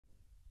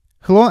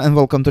Hello and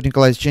welcome to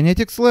Nikolay's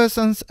genetics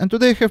lessons, and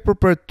today I have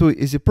prepared two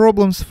easy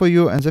problems for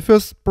you. And the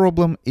first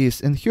problem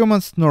is: in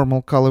humans,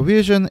 normal color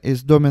vision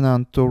is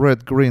dominant to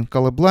red-green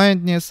color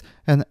blindness,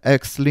 an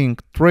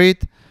X-linked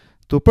trait.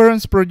 Two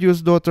parents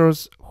produce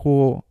daughters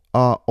who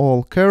are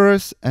all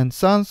carriers and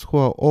sons who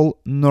are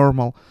all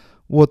normal.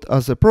 What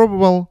are the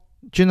probable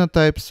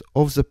genotypes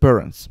of the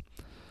parents?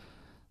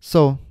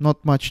 So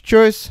not much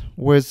choice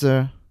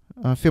whether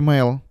a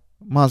female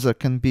mother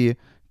can be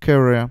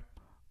carrier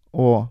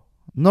or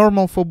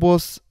normal for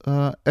both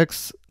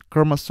X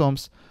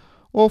chromosomes,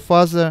 or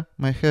father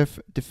may have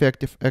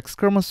defective X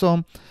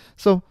chromosome.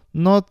 So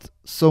not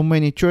so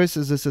many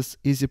choices. This is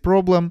easy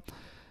problem,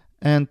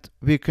 and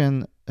we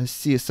can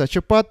see such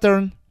a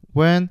pattern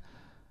when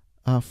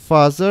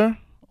father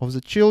of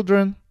the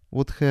children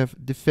would have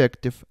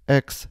defective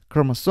X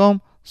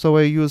chromosome. So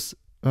I use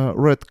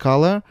red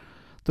color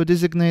to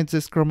designate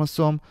this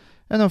chromosome,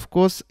 and of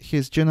course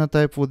his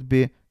genotype would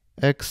be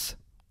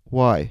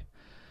XY.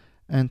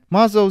 And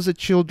mother of the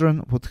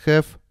children would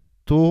have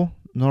two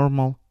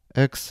normal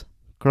X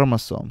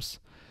chromosomes.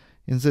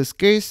 In this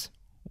case,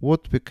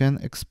 what we can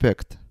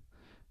expect?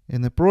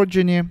 In a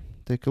progeny,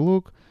 take a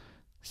look,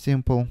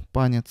 simple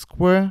Punnett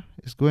square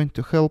is going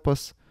to help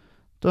us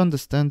to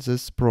understand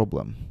this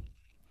problem.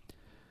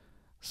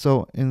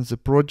 So in the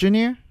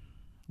progeny,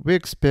 we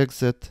expect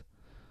that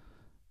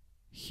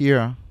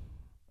here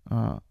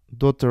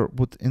daughter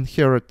would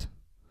inherit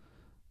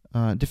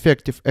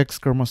defective X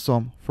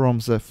chromosome from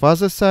the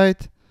father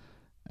side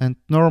and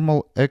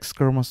normal X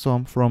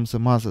chromosome from the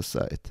mother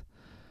side.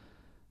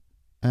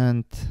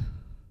 And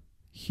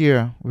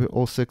here we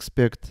also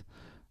expect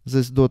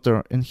this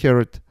daughter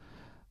inherit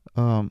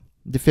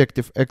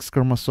defective X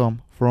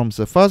chromosome from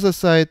the father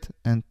side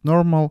and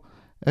normal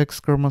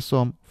X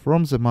chromosome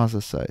from the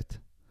mother side.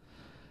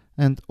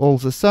 And all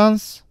the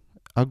sons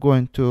are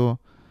going to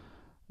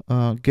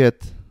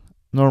get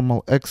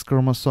normal X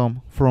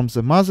chromosome from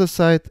the mother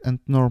side and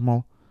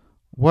normal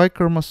Y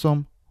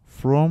chromosome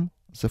from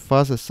the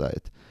father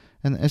side.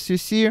 And as you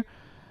see,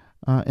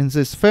 in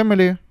this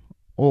family,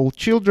 all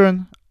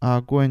children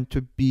are going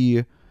to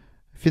be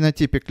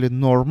phenotypically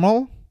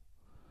normal.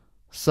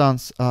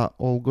 Sons are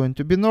all going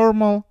to be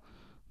normal.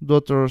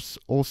 Daughters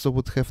also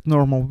would have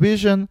normal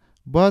vision,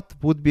 but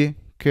would be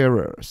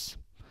carriers.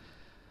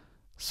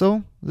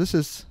 So this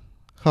is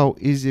how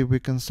easy we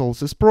can solve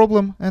this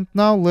problem. And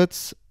now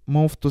let's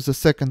move to the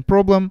second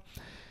problem.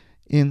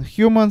 In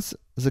humans,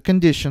 the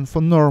condition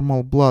for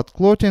normal blood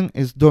clotting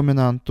is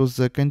dominant to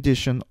the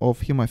condition of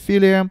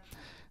hemophilia.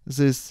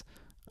 These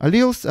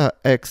alleles are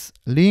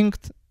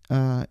X-linked.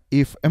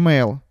 If a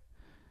male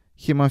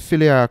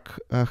hemophiliac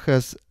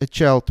has a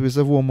child with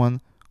a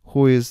woman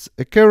who is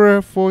a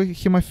carrier for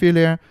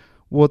hemophilia,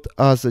 what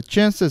are the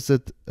chances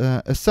that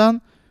a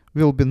son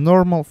will be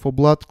normal for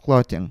blood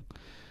clotting?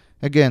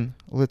 Again,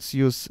 let's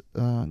use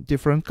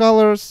different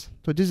colors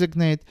to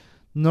designate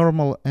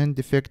normal and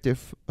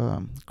defective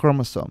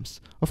chromosomes.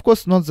 Of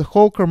course, not the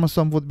whole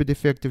chromosome would be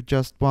defective,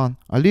 just one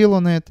allele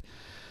on it.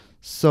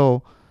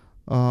 So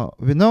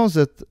we know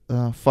that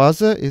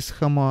father is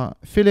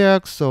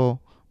hemophiliac, so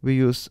we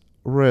use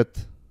red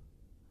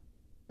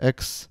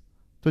X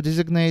to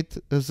designate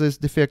this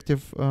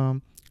defective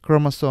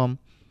chromosome,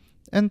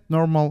 and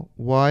normal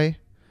Y.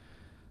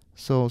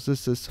 So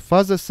this is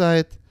father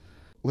side.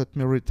 Let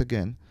me read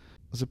again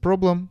the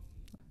problem.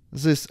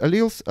 These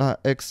alleles are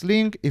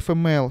X-linked. If a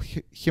male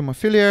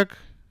hemophiliac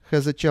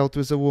has a child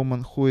with a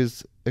woman who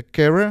is a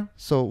carrier,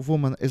 so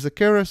woman is a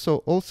carrier, so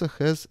also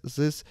has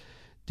this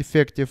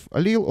defective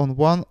allele on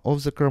one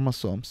of the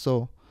chromosomes.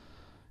 So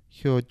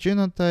her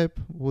genotype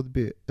would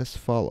be as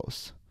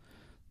follows.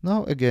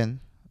 Now again,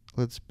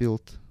 let's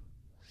build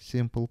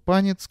simple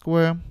Punnett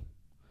square,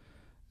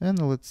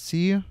 and let's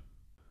see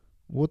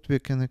what we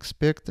can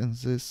expect in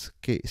this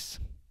case.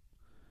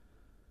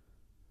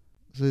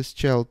 This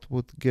child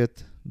would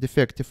get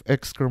defective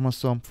X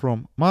chromosome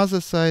from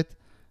mother side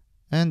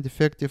and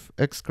defective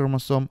X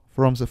chromosome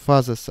from the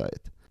father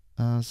side.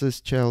 This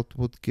child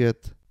would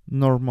get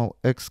normal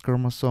X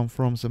chromosome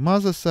from the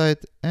mother side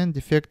and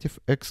defective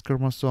X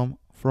chromosome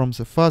from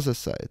the father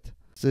side.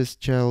 This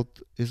child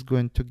is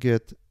going to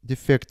get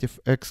defective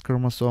X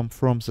chromosome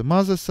from the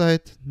mother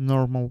side,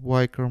 normal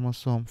Y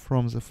chromosome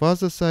from the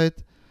father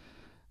side,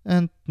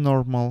 and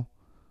normal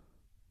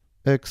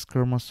X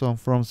chromosome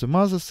from the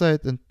mother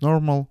side and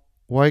normal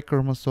Y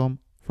chromosome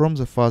from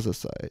the father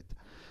side.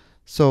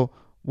 So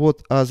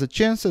what are the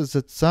chances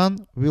that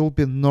son will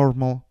be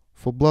normal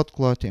for blood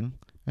clotting?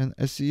 And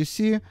as you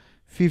see,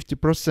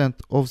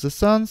 50% of the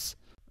sons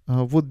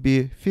would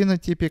be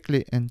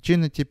phenotypically and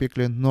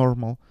genotypically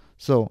normal.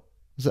 So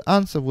the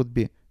answer would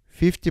be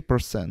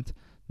 50%,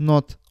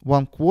 not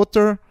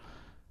 1/4,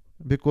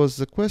 because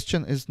the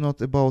question is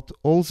not about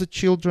all the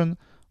children,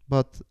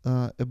 but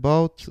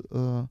about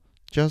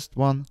just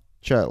one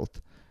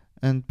child.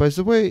 And by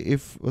the way,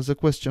 if the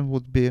question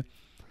would be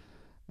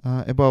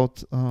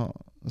about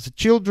the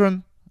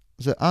children,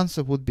 the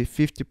answer would be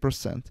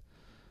 50%.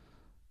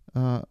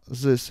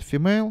 This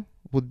female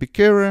would be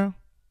carrier,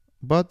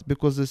 but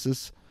because this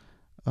is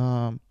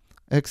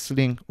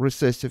X-linked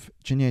recessive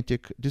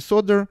genetic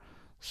disorder,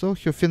 so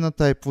her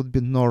phenotype would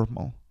be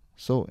normal.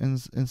 So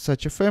in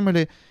such a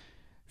family,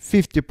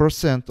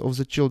 50% of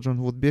the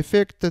children would be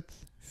affected,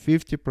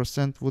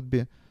 50% would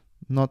be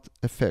not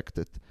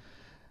affected.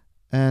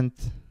 And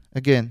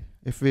again,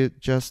 if we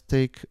just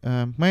take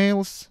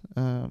males,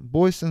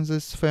 boys in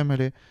this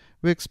family,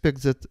 we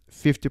expect that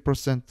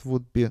 50%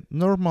 would be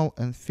normal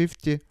and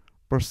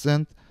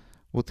 50%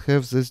 would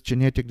have this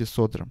genetic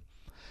disorder.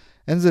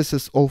 And this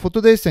is all for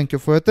today. Thank you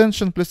for your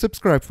attention. Please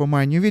subscribe for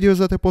my new videos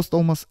that I post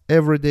almost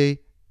every day.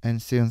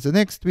 And see you in the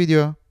next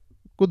video.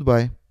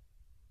 Goodbye.